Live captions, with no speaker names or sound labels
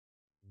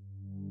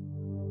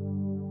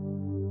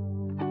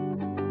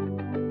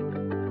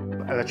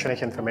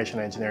Electronic Information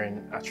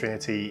Engineering at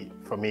Trinity,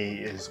 for me,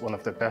 is one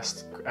of the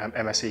best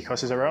M.Sc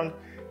courses around,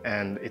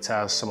 and it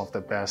has some of the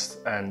best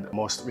and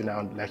most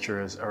renowned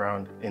lecturers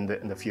around in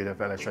the field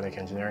of electronic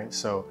engineering.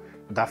 So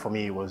that, for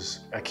me, was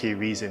a key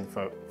reason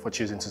for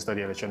choosing to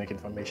study Electronic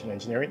Information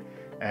Engineering.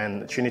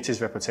 And Trinity's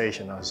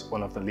reputation as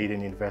one of the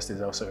leading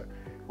universities also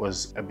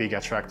was a big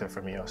attractor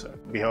for me also.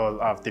 We all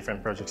have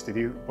different projects to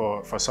do,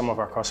 but for some of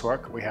our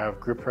coursework, we have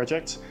group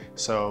projects.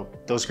 So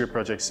those group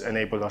projects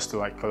enable us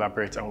to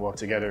collaborate and work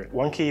together.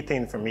 One key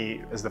thing for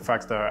me is the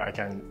fact that I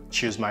can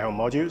choose my own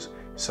modules.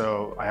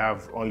 So I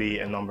have only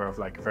a number of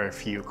very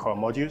few core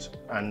modules,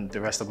 and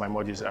the rest of my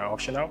modules are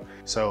optional.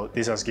 So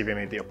this has given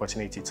me the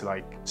opportunity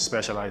to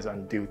specialize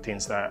and do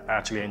things that I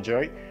actually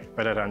enjoy,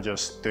 rather than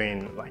just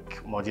doing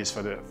modules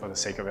for the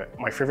sake of it.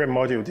 My favorite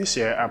module this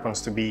year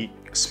happens to be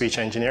speech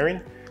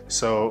engineering.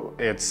 So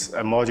it's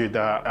a module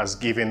that has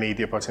given me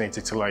the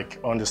opportunity to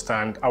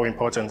understand how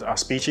important our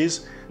speech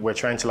is. We're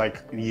trying to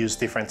use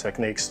different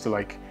techniques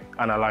to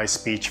analyze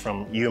speech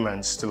from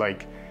humans to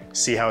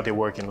see how they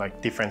work in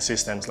different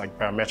systems, like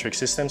biometric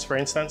systems, for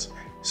instance.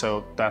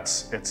 So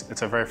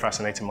it's a very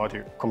fascinating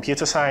module.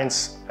 Computer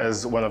science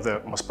is one of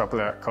the most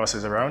popular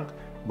courses around,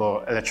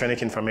 but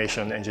electronic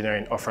information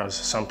engineering offers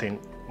something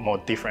more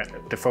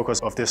different. The focus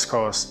of this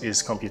course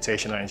is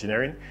computational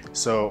engineering.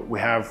 So we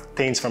have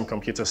things from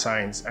computer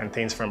science and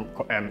things from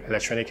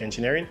electronic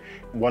engineering.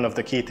 One of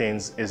the key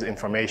things is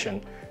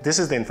information. This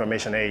is the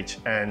information age,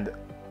 and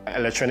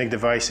electronic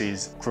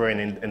devices growing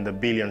in the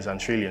billions and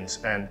trillions.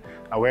 And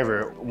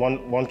however,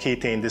 one key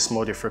thing this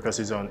module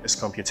focuses on is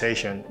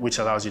computation, which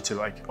allows you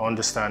to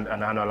understand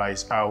and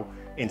analyze how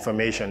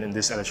information in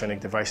these electronic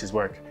devices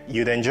work.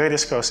 You'd enjoy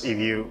this course if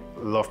you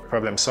love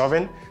problem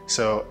solving.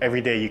 So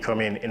every day you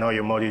come in all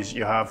your modules,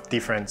 you have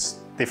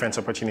different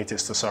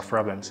opportunities to solve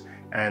problems.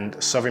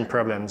 And solving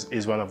problems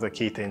is one of the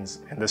key things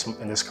in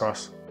this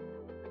course.